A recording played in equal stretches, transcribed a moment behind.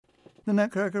The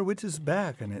Nutcracker, which is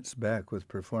back, and it's back with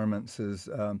performances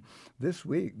this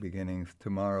week, beginning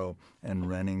tomorrow and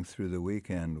running through the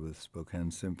weekend with Spokane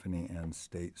Symphony and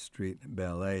State Street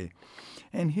Ballet.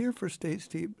 And here for State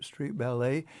Street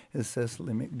Ballet is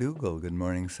Cecily MacDougall. Good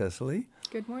morning, Cecily.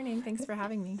 Good morning. Thanks for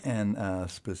having me. And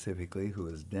specifically, who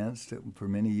has danced for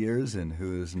many years and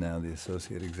who is now the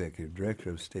Associate Executive Director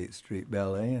of State Street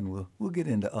Ballet, and we'll get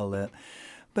into all that.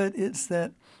 But it's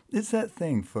that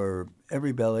thing for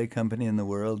every ballet company in the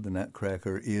world. The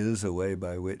Nutcracker is a way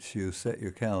by which you set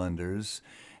your calendars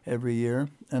every year.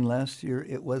 And last year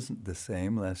it wasn't the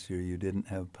same. Last year you didn't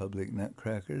have public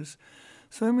Nutcrackers.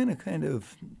 So I'm going to kind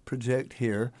of project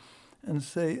here and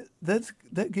say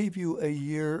that gave you a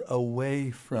year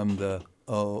away from the,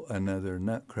 another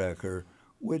Nutcracker,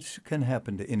 which can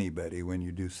happen to anybody when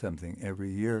you do something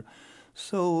every year.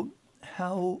 So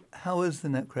how is the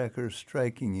Nutcracker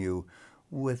striking you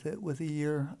with a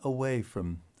year away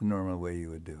from the normal way you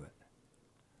would do it?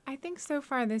 I think so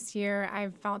far this year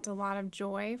I've felt a lot of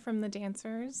joy from the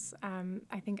dancers.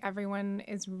 I think everyone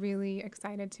is really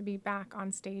excited to be back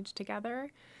on stage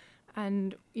together.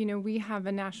 And, we have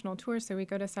a national tour, so we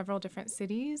go to several different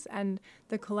cities, and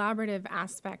the collaborative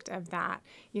aspect of that,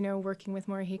 working with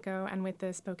Morihiko and with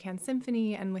the Spokane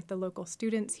Symphony and with the local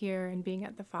students here and being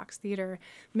at the Fox Theater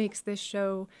makes this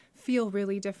show feel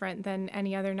really different than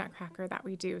any other Nutcracker that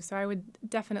we do. So I would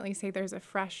definitely say there's a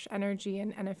fresh energy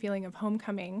and a feeling of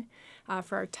homecoming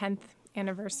for our 10th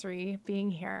anniversary being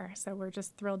here. So we're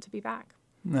just thrilled to be back.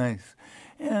 Nice.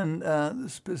 And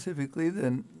specifically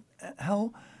then,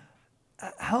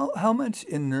 how much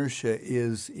inertia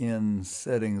is in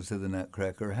settings of the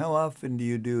Nutcracker? How often do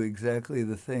you do exactly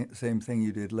the same thing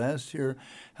you did last year?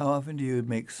 How often do you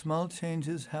make small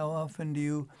changes? How often do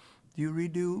you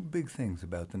redo big things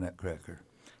about the Nutcracker?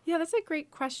 Yeah, that's a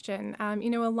great question. A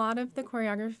lot of the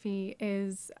choreography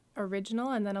is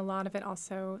original, and then a lot of it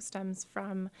also stems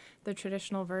from the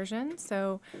traditional version.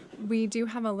 So we do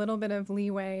have a little bit of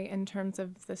leeway in terms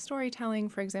of the storytelling.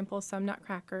 For example, some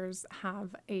Nutcrackers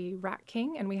have a rat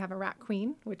king, and we have a rat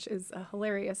queen, which is a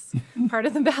hilarious part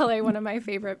of the ballet, one of my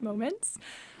favorite moments.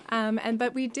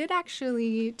 But we did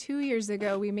actually, 2 years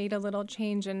ago, we made a little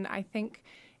change, and I think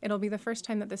it'll be the first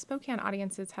time that the Spokane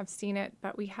audiences have seen it,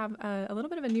 but we have a little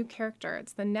bit of a new character.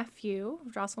 It's the nephew,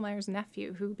 Drosselmeyer's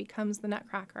nephew, who becomes the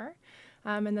Nutcracker.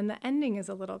 And then the ending is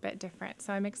a little bit different.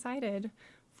 So I'm excited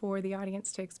for the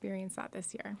audience to experience that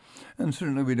this year. And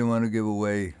certainly we don't want to give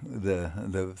away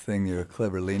the thing you're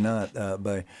cleverly not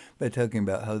by talking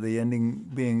about how the ending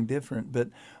being different. But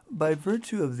by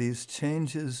virtue of these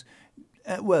changes,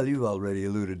 well, you've already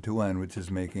alluded to one, which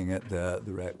is making it the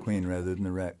Rat Queen rather than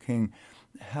the Rat King.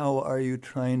 How are you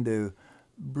trying to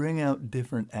bring out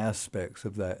different aspects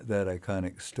of that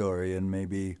iconic story and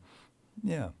maybe,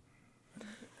 yeah?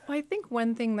 Well, I think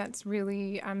one thing that's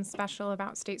really special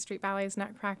about State Street Ballet's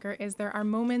Nutcracker is there are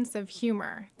moments of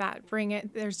humor that bring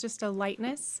it. There's just a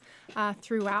lightness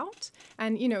throughout.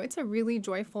 And, it's a really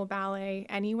joyful ballet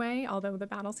anyway, although the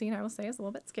battle scene, I will say, is a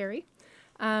little bit scary.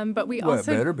 But we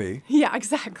also... Well, it better be. Yeah,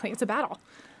 exactly. It's a battle.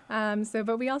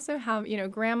 But we also have,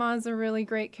 Grandma's a really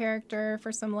great character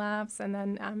for some laughs. And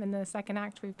then in the second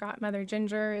act, we've got Mother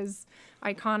Ginger is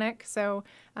iconic. So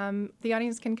the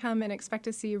audience can come and expect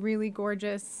to see really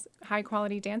gorgeous,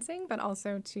 high-quality dancing, but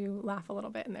also to laugh a little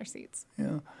bit in their seats.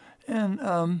 Yeah. And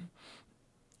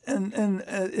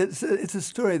it's a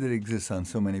story that exists on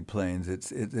so many planes.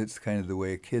 It's kind of the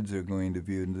way kids are going to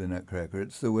view the Nutcracker.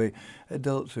 It's the way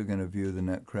adults are going to view the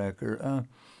Nutcracker.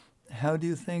 How do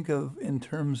you think of in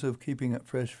terms of keeping it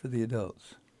fresh for the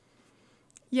adults?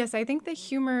 Yes, I think the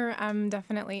humor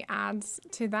definitely adds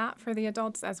to that for the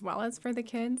adults as well as for the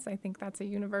kids. I think that's a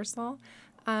universal.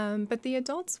 But the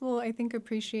adults will, I think,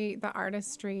 appreciate the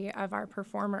artistry of our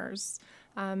performers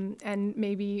and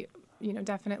maybe,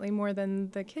 definitely more than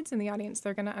the kids in the audience.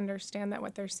 They're going to understand that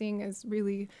what they're seeing is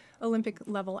really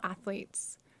Olympic-level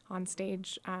athletes on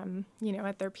stage,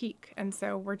 at their peak. And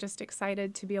so we're just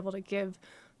excited to be able to give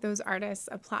those artists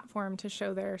a platform to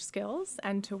show their skills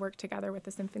and to work together with the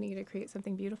symphony to create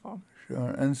something beautiful.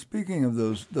 Sure. And speaking of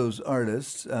those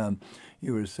artists,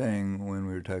 you were saying when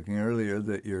we were talking earlier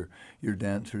that your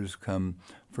dancers come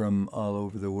from all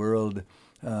over the world.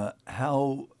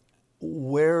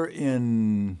 Where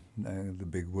in the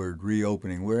big word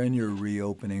reopening? Where in your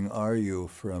reopening are you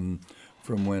from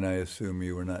when I assume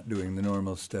you were not doing the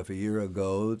normal stuff a year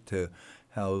ago to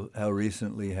how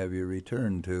recently have you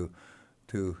returned to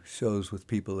shows with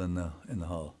people in the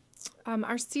hall?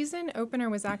 Our season opener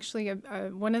was actually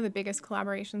one of the biggest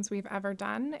collaborations we've ever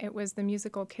done. It was the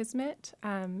musical Kismet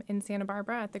in Santa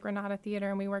Barbara at the Granada Theater,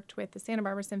 and we worked with the Santa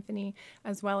Barbara Symphony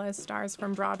as well as stars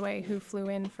from Broadway who flew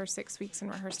in for 6 weeks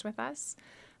and rehearsed with us.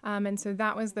 And so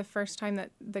that was the first time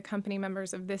that the company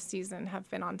members of this season have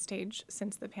been on stage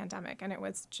since the pandemic, and it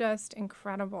was just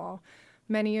incredible.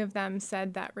 Many of them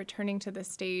said that returning to the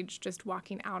stage, just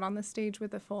walking out on the stage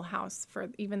with a full house for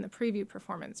even the preview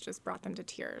performance just brought them to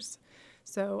tears.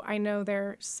 So I know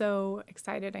they're so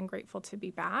excited and grateful to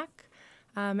be back.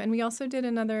 And we also did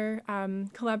another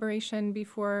collaboration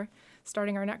before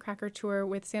starting our Nutcracker tour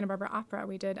with Santa Barbara Opera.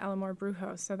 We did El Amor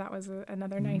Brujo, so that was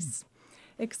another nice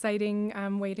exciting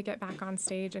way to get back on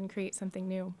stage and create something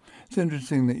new. It's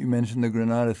interesting that you mentioned the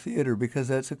Granada Theater, because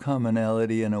that's a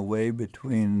commonality in a way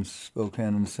between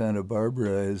Spokane and Santa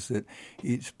Barbara, is that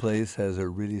each place has a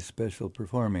really special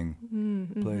performing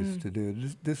place to do.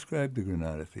 Describe the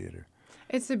Granada Theater.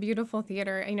 It's a beautiful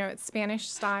theater. You know, it's Spanish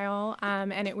style,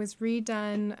 and it was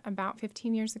redone about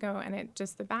 15 years ago, and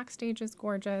the backstage is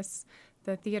gorgeous.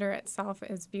 The theater itself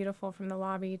is beautiful from the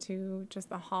lobby to just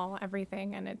the hall,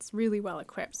 everything, and it's really well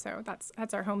equipped. So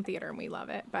that's our home theater, and we love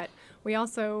it. But we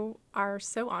also are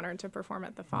so honored to perform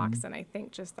at the Fox, and I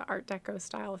think just the Art Deco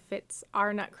style fits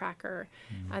our Nutcracker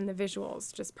and the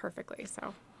visuals just perfectly.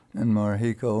 So. And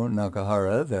Morihiko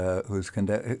Nakahara, who's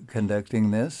conducting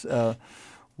this,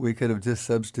 we could have just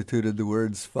substituted the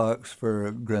words Fox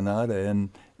for Granada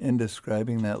in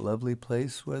describing that lovely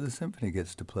place where the symphony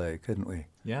gets to play, couldn't we?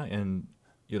 Yeah, and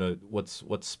what's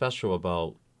special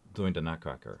about doing the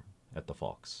Nutcracker at the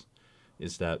Fox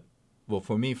is that, well,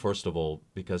 for me, first of all,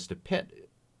 because the pit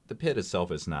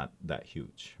itself is not that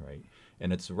huge, right?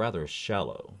 And it's rather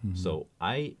shallow, so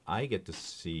I get to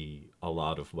see a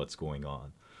lot of what's going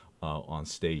on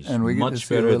stage, and we get much to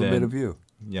see better a little than, bit of you.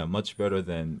 Yeah, much better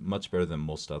than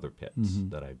most other pits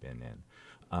that I've been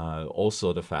in.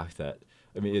 Also, the fact that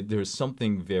there's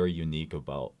something very unique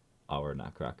about our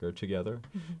Nutcracker together,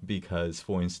 because,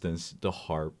 for instance, the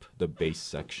harp, the bass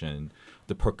section,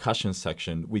 the percussion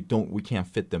section, we can't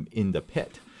fit them in the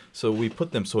pit. So we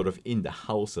put them sort of in the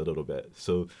house a little bit.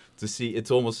 So to see,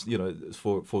 it's almost,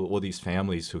 for all these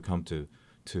families who come to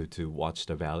watch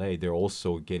the ballet, they're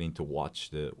also getting to watch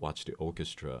the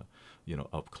orchestra,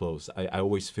 up close. I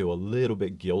always feel a little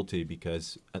bit guilty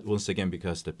because, once again,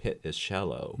 because the pit is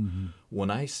shallow.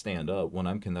 When I stand up, when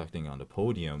I'm conducting on the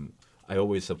podium, I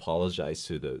always apologize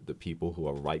to the people who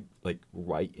are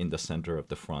right in the center of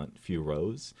the front few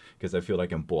rows, because I feel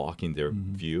like I'm blocking their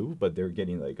view, but they're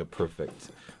getting like a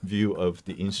perfect view of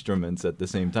the instruments at the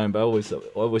same time. But I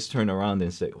always turn around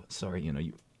and say, sorry,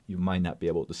 you might not be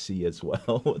able to see as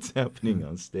well what's happening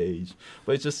on stage.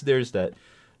 But it's just, there's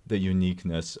the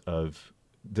uniqueness of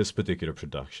this particular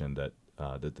production that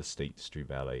the State Street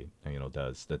Ballet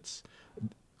does.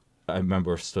 I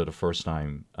remember the first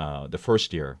time, the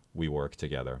first year we worked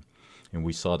together, and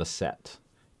we saw the set,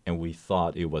 and we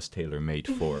thought it was tailor-made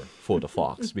for the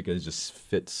Fox because it just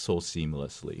fits so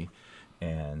seamlessly.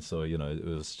 And so, it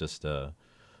was just a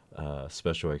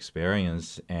special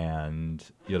experience. And,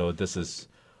 this is,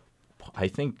 I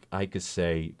think I could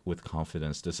say with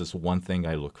confidence, this is one thing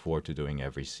I look forward to doing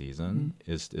every season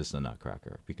is the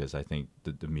Nutcracker, because I think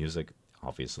the music,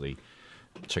 obviously,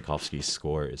 Tchaikovsky's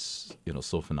score is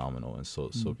so phenomenal and so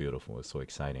beautiful. It's so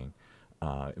exciting,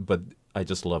 but I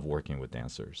just love working with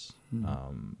dancers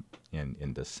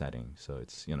in this setting. So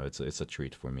it's a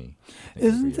treat for me.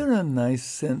 Isn't there a nice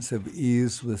sense of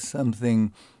ease with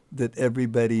something that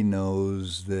everybody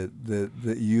knows, that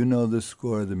the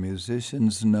score, the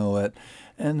musicians know it,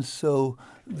 and so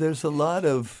there's a lot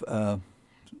of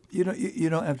you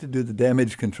don't have to do the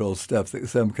damage control stuff that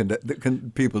some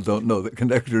people don't know that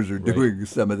conductors are doing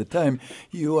some of the time.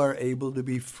 You are able to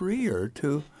be freer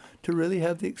to really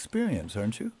have the experience,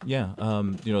 aren't you? Yeah,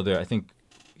 I think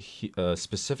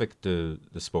specific to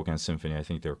the Spokane Symphony, I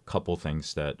think there are a couple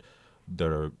things that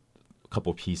are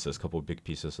couple big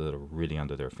pieces that are really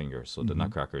under their fingers. So the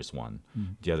Nutcracker is one.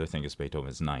 The other thing is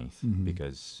Beethoven's Ninth,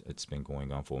 because it's been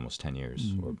going on for almost 10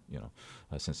 years, or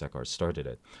since Eckhart started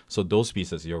it. So those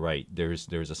pieces, you're right. There's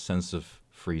a sense of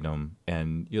freedom,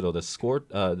 and the score,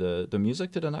 the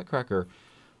music to the Nutcracker.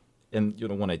 And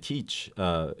when I teach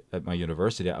at my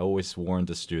university, I always warn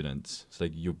the students. It's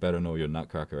like, you better know your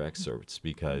Nutcracker excerpts,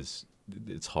 because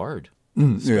it's hard.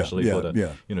 Especially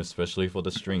especially for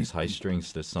the strings, high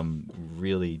strings. There's some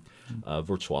really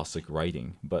virtuosic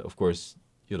writing, but of course,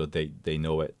 they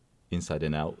know it inside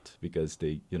and out, because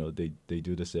they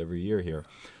do this every year here.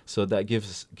 So that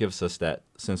gives us that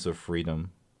sense of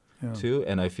freedom too,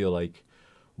 and I feel like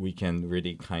we can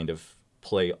really kind of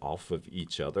play off of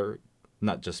each other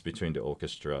not just between the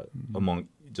orchestra, among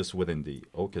just within the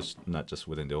orchestra, not just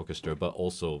within the orchestra, but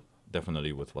also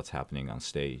definitely with what's happening on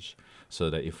stage, so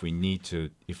that if we need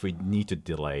to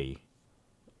delay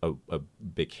a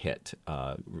big hit,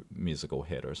 musical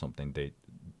hit or something,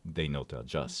 they know to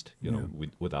adjust,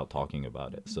 without talking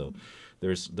about it. So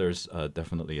there's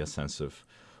definitely a sense of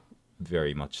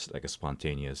very much like a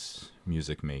spontaneous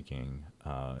music making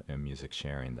and music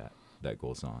sharing that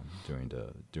goes on during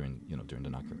the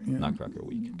Nutcracker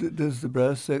week. Does the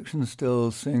brass section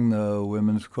still sing the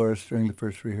women's chorus during the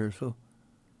first rehearsal?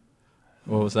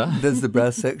 What was that? Does the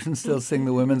brass section still sing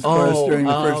the women's chorus during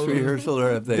the first rehearsal,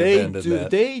 or have they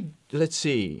abandoned that? Let's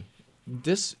see.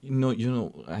 This,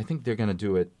 I think they're gonna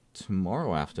do it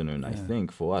tomorrow afternoon. I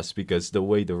think for us, because the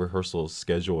way the rehearsal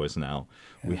schedule is now,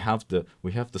 we have the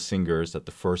singers at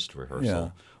the first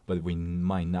rehearsal, but we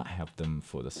might not have them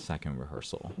for the second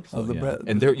rehearsal. So,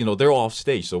 and they're off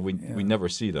stage, so we never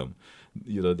see them.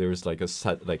 There's like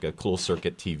a closed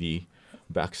circuit TV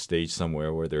backstage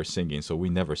somewhere where they're singing, so we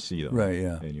never see them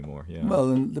anymore. Yeah. Well,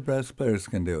 and the brass players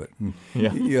can do it. And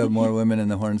you have more women in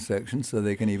the horn section, so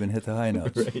they can even hit the high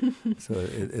notes. Right. So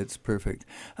it's perfect.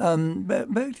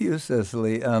 Back to you,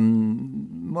 Cecily.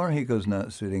 Morihiko's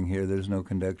not sitting here. There's no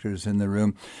conductors in the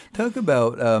room. Talk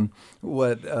about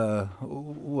what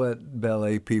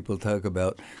ballet people talk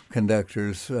about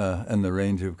conductors and the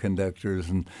range of conductors,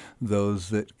 and those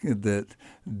that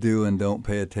do and don't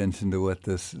pay attention to what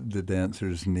the dancers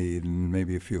need, and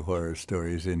maybe a few horror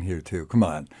stories in here too. Come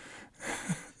on.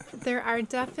 There are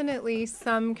definitely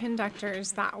some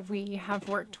conductors that we have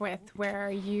worked with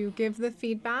where you give the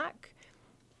feedback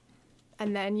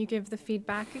and then you give the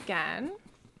feedback again.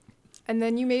 And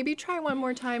then you maybe try one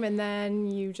more time and then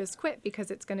you just quit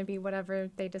because it's going to be whatever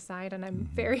they decide. And I'm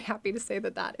very happy to say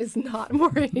that is not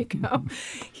Morihiko.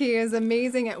 He is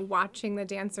amazing at watching the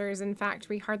dancers. In fact,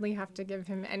 we hardly have to give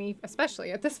him any,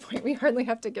 especially at this point, we hardly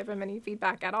have to give him any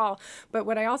feedback at all. But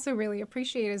what I also really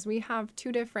appreciate is we have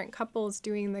two different couples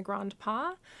doing the grand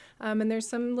pas. And there's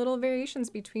some little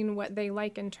variations between what they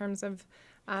like in terms of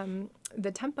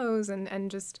the tempos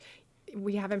and just...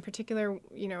 We have in particular,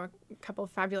 a couple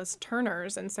of fabulous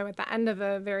turners. And so at the end of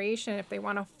a variation, if they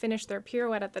want to finish their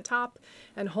pirouette at the top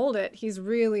and hold it, he's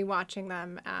really watching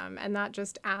them. And that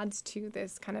just adds to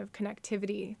this kind of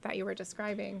connectivity that you were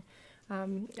describing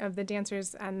of the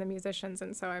dancers and the musicians.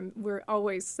 And so we're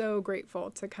always so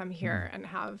grateful to come here and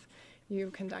have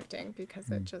you conducting, because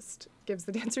it just gives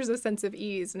the dancers a sense of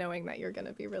ease knowing that you're going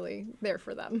to be really there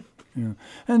for them. Yeah.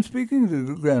 And speaking of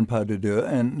the grand pas de deux,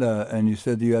 and you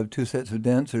said you have two sets of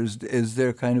dancers, is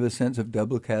there kind of a sense of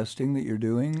double casting that you're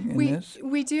doing in this?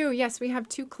 We do, yes. We have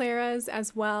two Claras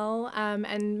as well,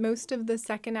 and most of the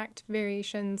second act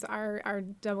variations are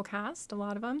double cast, a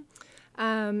lot of them.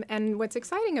 And what's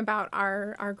exciting about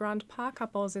our grand pas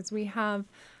couples is we have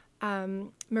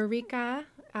Marika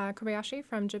Kobayashi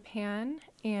from Japan,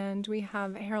 and we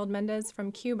have Harold Mendez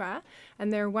from Cuba,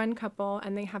 and they're one couple,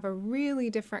 and they have a really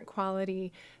different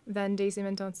quality than Daisy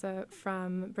Mendonça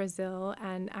from Brazil,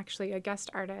 and actually a guest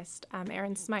artist,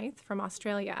 Aaron Smythe from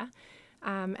Australia.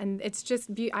 And it's just,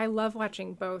 I love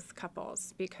watching both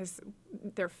couples because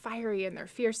they're fiery and they're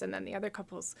fierce, and then the other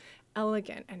couple's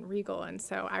elegant and regal, and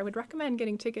so I would recommend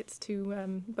getting tickets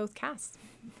to both casts.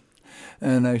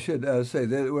 And I should say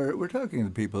that we're talking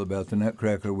to people about the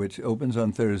Nutcracker, which opens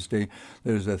on Thursday.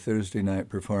 There's a Thursday night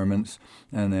performance,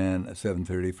 and then a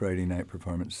 7:30 Friday night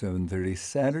performance, 7:30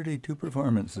 Saturday, two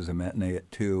performances, a matinee at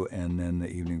 2, and then the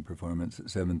evening performance at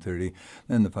 7:30.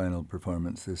 Then the final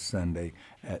performance is Sunday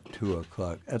at 2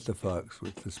 o'clock at the Fox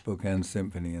with the Spokane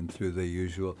Symphony, and through the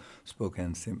usual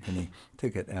Spokane Symphony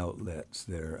ticket outlets,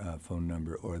 their phone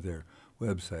number or their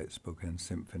website,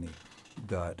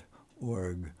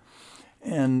 spokanesymphony.org.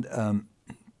 And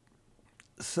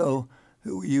so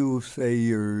you say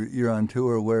you're on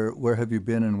tour. Where have you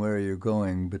been and where are you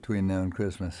going between now and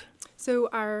Christmas? So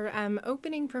our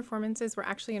opening performances were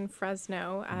actually in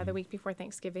Fresno the week before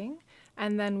Thanksgiving.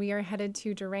 And then we are headed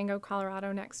to Durango,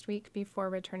 Colorado next week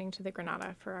before returning to the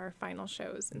Granada for our final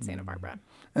shows in Santa Barbara.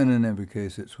 And in every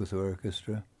case, it's with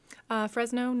orchestra?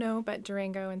 Fresno, no, but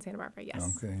Durango and Santa Barbara,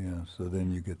 yes. Okay, yeah. So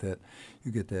then you get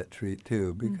that treat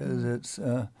too, because it's.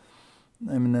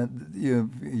 I mean, that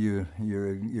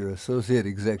you're associate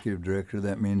executive director.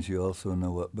 That means you also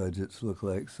know what budgets look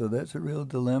like. So that's a real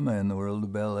dilemma in the world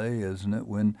of ballet, isn't it?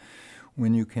 When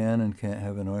you can and can't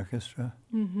have an orchestra.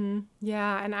 Mm-hmm.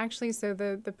 Yeah, and actually, so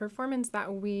the performance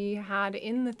that we had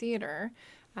in the theater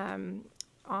on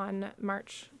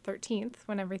March 13th,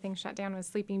 when everything shut down, was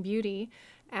Sleeping Beauty.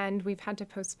 and we've had to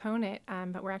postpone it,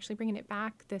 but we're actually bringing it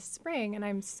back this spring, and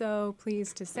I'm so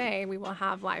pleased to say we will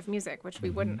have live music, which we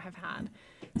wouldn't have had.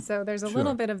 So there's a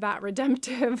little bit of that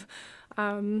redemptive,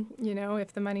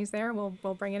 if the money's there,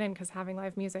 we'll bring it in, because having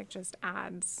live music just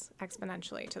adds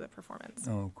exponentially to the performance.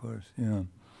 Oh, of course, yeah.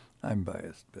 I'm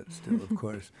biased, but still, of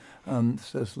course.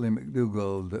 Cecily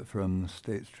MacDougall from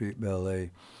State Street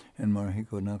Ballet and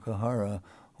Morihiko Nakahara,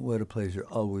 what a pleasure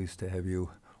always to have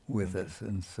you with us.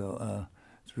 And so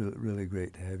it's really, really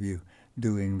great to have you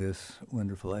doing this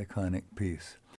wonderful, iconic piece.